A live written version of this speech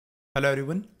Hello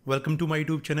everyone, welcome to my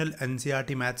YouTube channel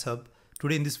NCERT Maths Hub.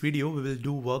 Today in this video we will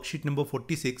do worksheet number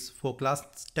 46 for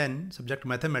class 10 subject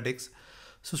mathematics.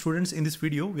 So students, in this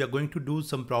video we are going to do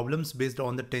some problems based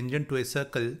on the tangent to a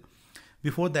circle.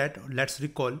 Before that, let's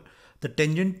recall the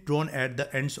tangent drawn at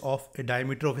the ends of a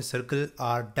diameter of a circle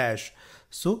are dash.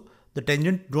 So the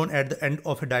tangent drawn at the end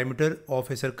of a diameter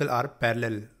of a circle are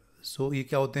parallel. So ये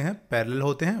क्या होते हैं? Parallel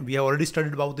होते हैं. We have already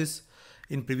studied about this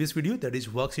in previous video, that is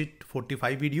worksheet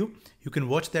 45 video. You can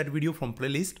watch that video from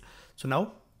playlist. So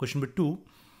now question number 2,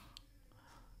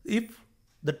 if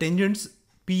the tangents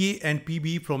PA and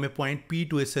PB from a point P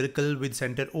to a circle with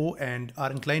center O and are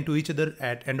inclined to each other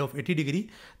at end of 80 degree,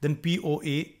 then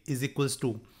POA is equals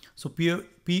to, so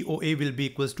POA will be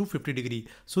equals to 50 degree.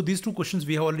 So these two questions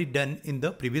we have already done in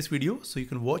the previous video, so you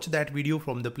can watch that video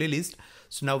from the playlist.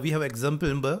 So now we have example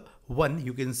number 1,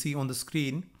 you can see on the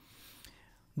screen.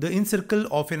 The inner circle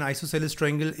of an isosceles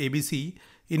triangle ABC,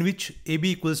 in which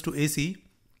AB equals to AC,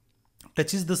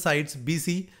 touches the sides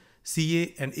BC,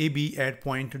 CA and AB at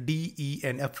point D, E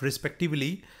and F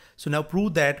respectively. So now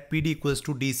prove that PD equals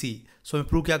to DC. So हमें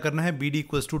prove क्या करना है? BD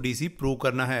equals to DC prove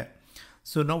करना है.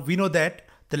 So now we know that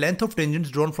the length of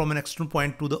tangents drawn from an external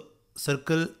point to the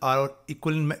circle are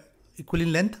equal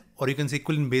in length, or you can say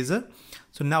equal in measure.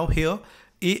 So now here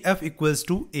AF equals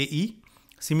to AE.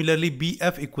 Similarly,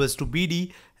 BF equals to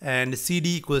BD and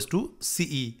CD equals to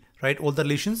CE, right? All the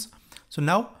relations. So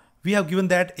now we have given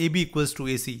that AB equals to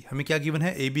AC. हमें क्या given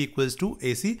है? AB equals to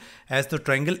AC, as the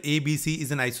triangle ABC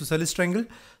is an isosceles triangle.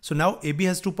 So now AB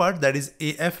has two parts, that is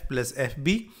AF plus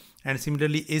FB, and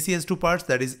similarly AC has two parts,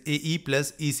 that is AE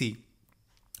plus EC.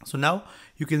 So now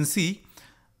you can see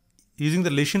using the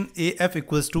relation AF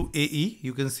equals to AE,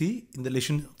 you can see in the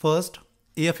relation first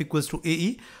AF equals to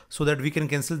AE, so that we can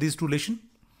cancel these two relations.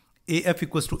 AF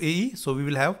equals to AE, so we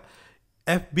will have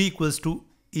FB equals to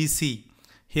EC.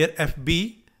 Here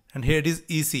FB and here it is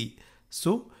EC.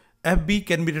 So FB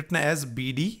can be written as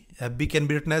BD, FB can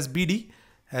be written as BD,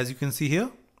 as you can see here.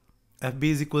 FB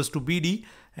is equals to BD,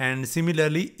 and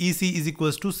similarly EC is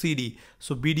equals to CD.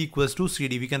 So BD equals to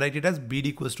CD. We can write it as BD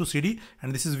equals to CD,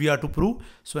 and this is we are to prove.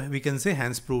 So we can say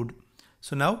hence proved.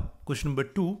 So now question number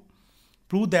 2,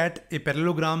 prove that a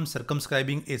parallelogram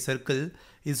circumscribing a circle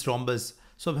is rhombus.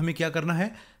 So अब हमें क्या करना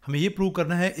है? हमें ये prove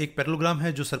करना है एक पैरेललोग्राम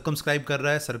है जो सर्कमस्क्राइब कर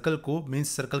रहा है सर्कल को, मींस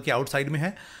सर्कल के आउटसाइड में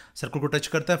है, सर्कल को टच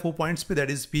करता है 4 पॉइंट्स पे,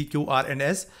 that is P, Q, R and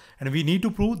S, and we need to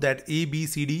prove that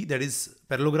ABCD, that is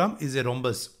parallelogram, is a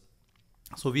rhombus.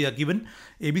 So we are given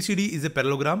ABCD is a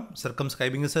parallelogram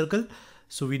circumscribing a circle.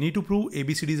 So we need to prove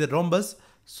ABCD is a rhombus.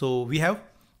 So we have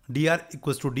DR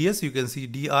equals to DS. You can see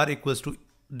DR equals to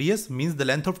DS means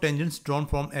the length of tangents drawn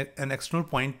from an external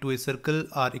point to a circle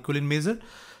are equal in measure.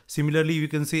 Similarly, we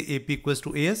can say AP equals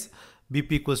to AS,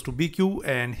 BP equals to BQ,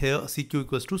 and here CQ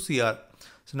equals to CR.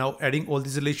 So now adding all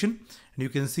these relation, and you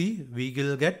can see we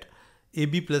will get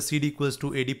AB plus CD equals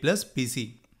to AD plus BC.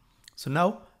 So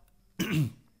now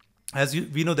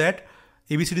we know that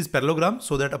ABCD is parallelogram,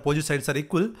 so that opposite sides are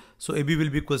equal. So AB will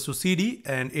be equals to CD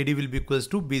and AD will be equals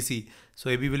to BC. So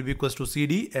AB will be equals to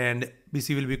CD and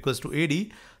BC will be equals to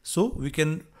AD. So we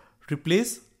can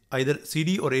replace either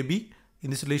CD or AB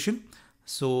in this relation.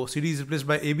 So CD is replaced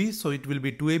by AB, so it will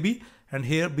be 2AB, and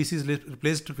here BC is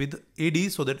replaced with AD,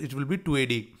 so that it will be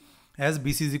 2AD, as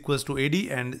BC is equals to AD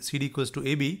and CD equals to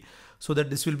AB, so that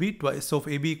this will be twice of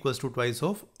AB equals to twice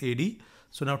of AD.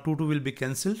 So now 2 will be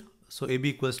cancelled, so AB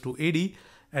equals to AD,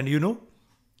 and you know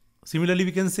similarly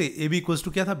we can say AB equals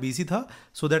to क्या था? BC था,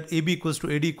 so that AB equals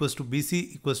to AD equals to BC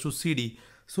equals to CD.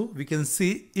 So we can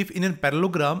say if in a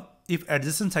parallelogram, if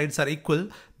adjacent sides are equal,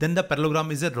 then the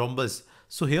parallelogram is a rhombus.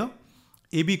 So here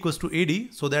AB equals to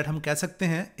AD, so that हम कह सकते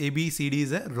हैं ABCD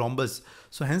is a rhombus.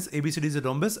 So hence ABCD is a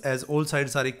rhombus, as all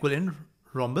sides are equal in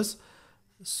rhombus.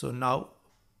 So now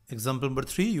example number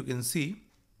 3, you can see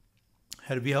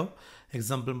here we have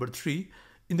example number 3.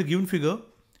 In the given figure,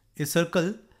 a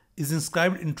circle is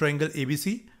inscribed in triangle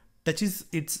ABC, touches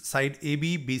its side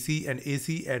AB, BC and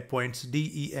AC at points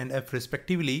D, E and F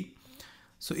respectively.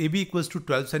 So AB equals to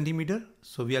 12 centimeter.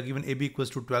 So we are given AB equals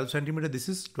to 12 centimeter. This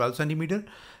is 12 centimeter,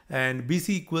 and BC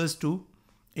equals to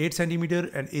 8 centimeter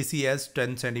and AC as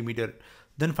 10 centimeter.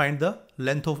 Then find the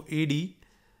length of AD,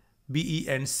 BE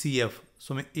and CF.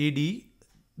 So AD,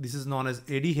 this is known as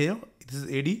AD here. This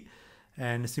is AD,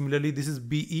 and similarly this is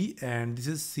BE and this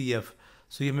is CF.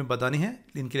 So ये हमें बतानी है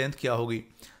इनकी length क्या होगी.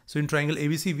 So in triangle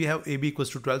ABC we have AB equals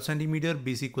to 12 centimeter,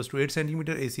 BC equals to 8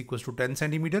 centimeter, AC equals to 10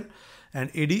 centimeter, and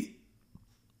AD,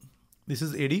 this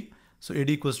is AD. So AD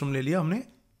equals to ले लिया हमने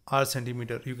r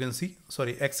centimetre, you can see,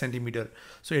 sorry x centimetre.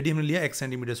 So AD हमने लिया x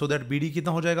centimetre. So that BD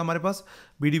कितना हो जाएगा हमारे पास?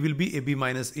 BD will be AB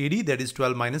minus AD, that is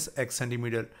 12 minus x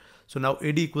centimetre. So now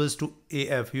AD equals to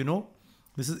AF. You know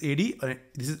this is AD,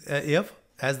 this is AF.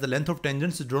 As the length of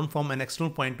tangents drawn from an external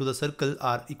point to the circle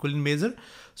are equal in measure,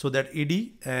 so that AD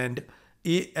and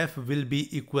AF will be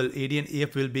equal. AD and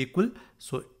AF will be equal.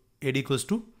 So AD equals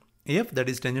to AF, that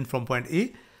is tangent from point A.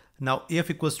 Now AF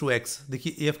equals to X.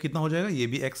 देखिए AF कितना हो जाएगा? ये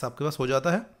भी X आपके पास हो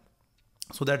जाता है.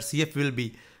 So that CF will be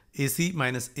AC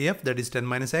minus AF, that is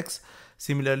 10 minus X.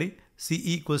 Similarly CE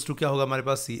equals to क्या होगा हमारे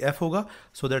पास? CF होगा.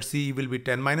 So that CE will be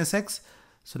 10 minus X.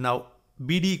 So now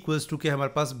BD equals to क्या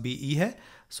हमारे पास? BE है.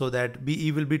 So that BE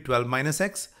will be 12 minus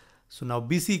X. So now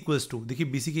BC equals to,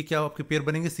 देखिए BC के क्या आपके पेयर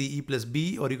बनेंगे? CE plus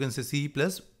BE, और you can say CE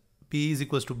plus PE is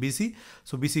equals to BC.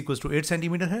 So BC equals to 8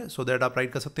 centimetre है. So that आप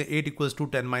right कर सकते हैं 8 equals to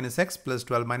 10 minus X plus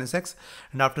 12 minus X.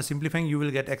 And after simplifying you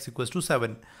will get X equals to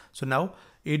 7. So now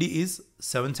AD is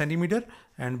 7 centimeter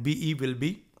and BE will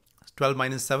be 12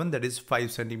 minus 7, that is 5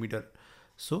 centimeter.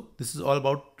 So this is all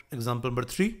about example number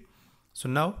 3. So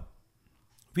now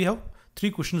we have 3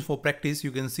 questions for practice.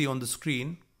 You can see on the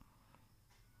screen.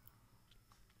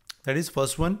 That is,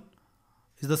 first one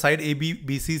is the side AB,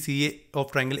 BC, CA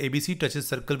of triangle ABC touches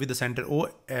circle with the center O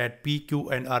at P, Q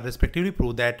and R respectively.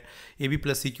 Prove that AB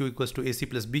plus CQ equals to AC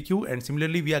plus BQ. And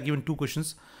similarly we are given 2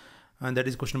 questions, and that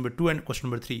is question number 2 and question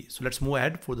number 3. So let's move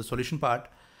ahead for the solution part.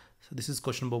 So this is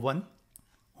question number 1.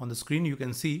 On the screen you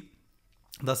can see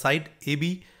the side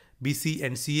AB, BC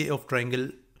and CA of triangle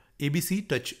ABC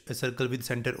touch a circle with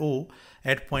center O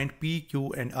at point P, Q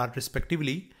and R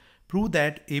respectively. Prove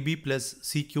that AB plus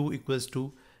CQ equals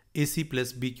to AC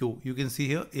plus BQ. You can see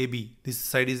here AB, this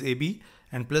side is AB,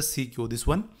 and plus CQ, this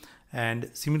one, and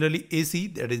similarly AC,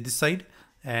 that is this side,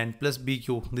 and plus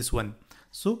BQ, this one.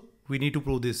 So we need to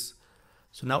prove this.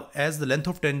 So now as the length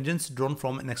of tangents drawn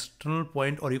from an external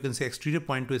point, or you can say exterior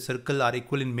point to a circle are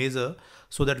equal in measure,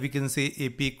 so that we can say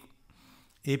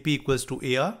AP equals to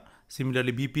AR,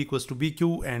 similarly BP equals to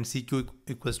BQ and CQ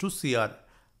equals to CR.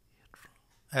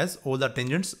 As all are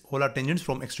tangents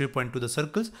from exterior point to the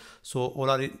circles, so all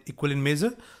are equal in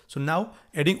measure. So now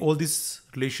adding all this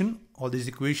relation, all these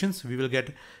equations, we will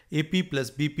get AP plus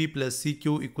BP plus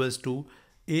CQ equals to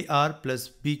AR plus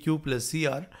BQ plus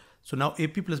CR. So now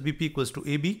AP plus BP equals to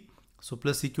AB, so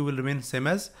plus CQ will remain same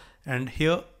as, and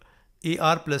here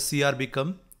AR plus CR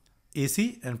become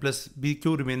AC and plus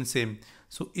BQ remain same.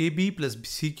 So AB plus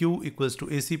CQ equals to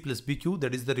AC plus BQ,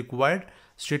 that is the required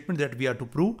statement that we are to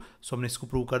prove. So हमने इसको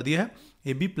prove कर दिया है.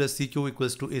 AB plus CQ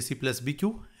equals to AC plus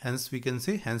BQ, hence we can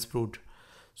say hence proved.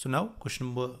 So now question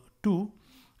number 2.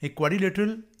 A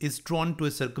quadrilateral is drawn to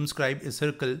circumscribe a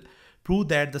circle. Prove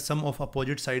that the sum of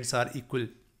opposite sides are equal.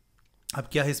 अब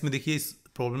क्या है इसमें? देखिए इस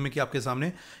problem में कि आपके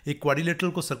सामने एक क्वाड्रिलेटरल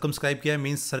को सर्कमस्क्राइब किया है,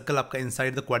 मींस सर्कल आपका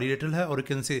इनसाइड द क्वाड्रिलेटरल है, और you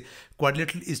can say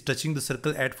quadrilateral is touching the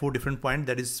circle eight 4 different point,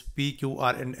 that is P, Q,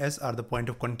 R and S are the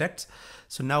point of contacts.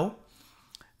 So now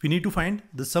we need to find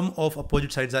the sum of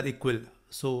opposite sides are equal.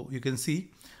 So you can see,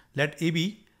 let AB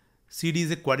CD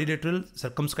is a quadrilateral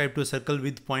circumscribed to a circle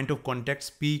with point of contacts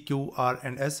P, Q, R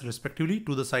and S respectively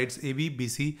to the sides AB,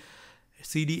 BC,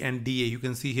 CD and DA. You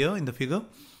can see here in the figure.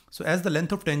 So as the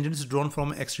length of tangents drawn from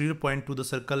exterior point to the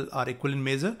circle are equal in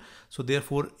measure, so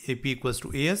therefore AP equals to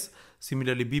AS,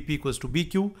 similarly BP equals to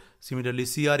BQ, similarly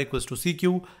CR equals to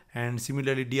CQ, and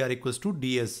similarly DR equals to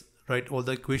DS. Write all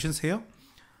the equations here.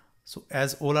 So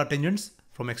as all are tangents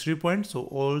from exterior point, so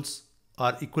all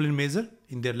are equal in measure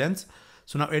in their lengths.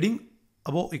 So now adding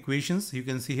above equations, you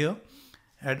can see here,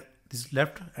 add this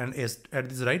left and add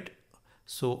this right.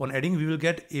 So on adding we will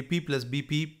get AP plus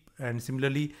BP and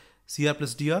similarly CR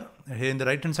plus DR, and here in the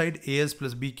right hand side AS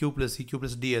plus BQ plus CQ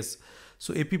plus DS.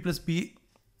 So AP plus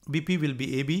BP will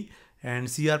be AB and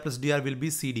CR plus DR will be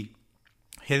CD.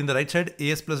 Here in the right side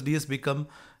AS plus DS become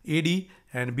AD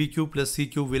and BQ plus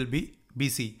CQ will be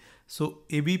BC. So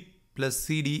AB plus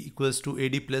CD equals to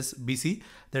AD plus BC,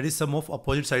 that is sum of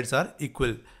opposite sides are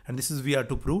equal, and this is we are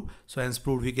to prove. So hence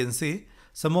proved, we can say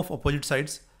sum of opposite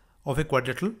sides of a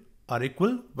quadrilateral are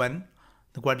equal when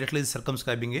the quadrilateral is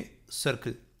circumscribing a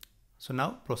circle. So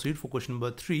now proceed for question number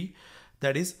 3.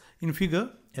 That is, in figure,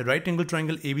 a right angle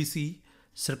triangle ABC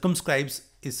circumscribes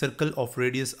a circle of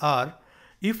radius R.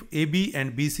 If AB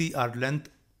and BC are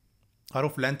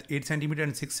of length 8 cm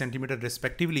and 6 cm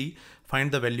respectively,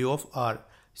 find the value of R.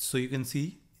 So you can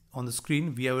see on the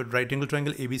screen we have a right angle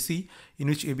triangle ABC in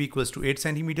which AB equals to 8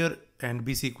 cm and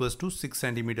BC equals to 6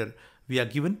 cm. We are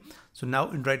given. So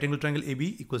now in right angle triangle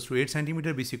AB equals to 8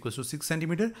 cm, BC equals to 6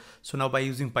 cm. So now by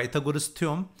using Pythagoras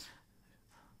Theorem,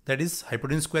 that is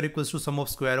hypotenuse square equals to sum of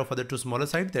square of other two smaller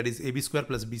side, that is AB square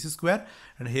plus BC square,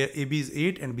 and here AB is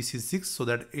 8 and BC is 6, so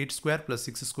that 8 square plus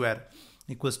 6 square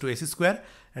equals to AC square,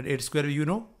 and 8 square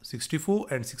 64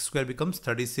 and 6 square becomes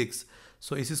 36.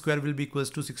 So AC square will be equals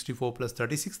to 64 plus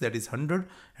 36, that is 100,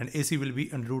 and AC will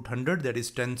be under root 100, that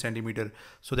is 10 centimeter.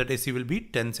 So that AC will be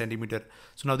 10 centimeter.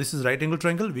 So now this is right angle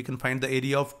triangle. We can find the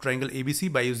area of triangle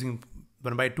ABC by using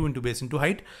 1 by 2 into base into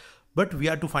height. But we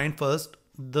are to find first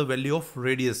the value of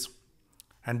radius,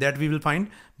 and that we will find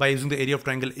by using the area of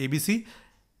triangle ABC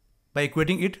by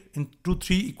equating it into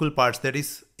 3 equal parts, that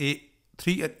is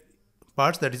three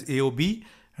parts, that is AOB,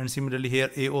 and similarly here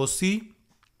AOC,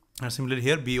 and similarly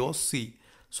here BOC.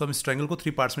 So हम इस triangle को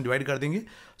 3 parts में divide कर देंगे,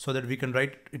 so that we can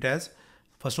write it as,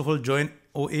 first of all, join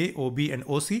OA, OB and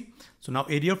OC. So now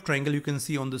area of triangle you can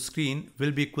see on the screen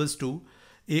will be equals to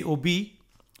AOB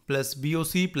plus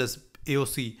BOC plus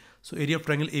AOC. So area of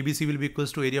triangle ABC will be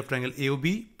equals to area of triangle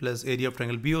AOB plus area of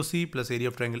triangle BOC plus area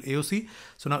of triangle AOC.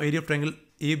 So now area of triangle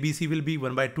ABC will be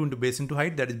 1 by 2 into base into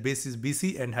height, that is base is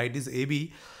BC and height is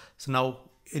AB. So now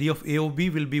area of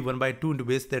AOB will be 1 by 2 into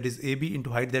base, that is AB, into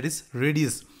height, that is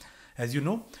radius. As you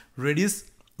know,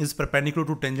 radius is perpendicular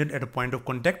to tangent at a point of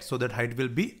contact, so that height will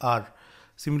be R.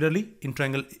 Similarly, in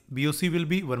triangle BOC will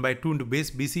be 1 by 2 into base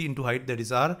BC into height, that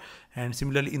is R. And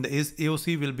similarly in the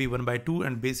AOC will be 1 by 2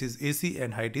 and base is AC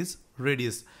and height is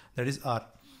radius, that is R.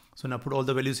 So now put all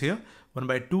the values here. 1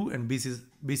 by 2 and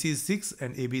BC is 6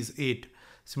 and AB is 8.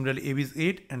 Similarly AB is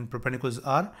 8 and perpendicular is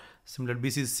R. Similarly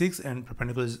BC is 6 and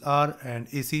perpendicular is R, and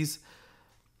AC is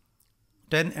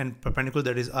 10 and perpendicular,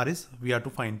 that is R, is we are to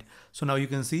find. So now you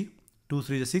can see 2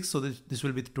 3 is 6, so this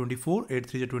will be 24, 8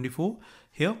 3 is 24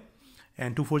 here,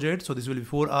 and 2 4 is 8, so this will be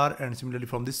 4R, and similarly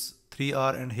from this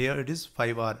 3R, and here it is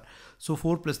 5R. So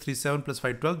 4 plus 3 7 plus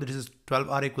 5 12, that is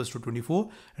 12R equals to 24,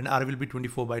 and R will be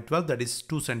 24 by 12, that is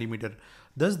 2 centimeter.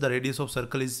 Thus the radius of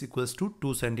circle is equals to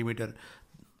 2 centimeter.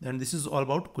 And this is all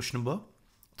about question number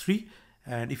 3.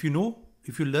 And if you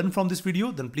learn from this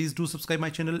video, then please do subscribe my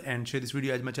channel and share this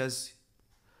video as much as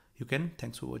you can.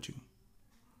 Thanks for watching.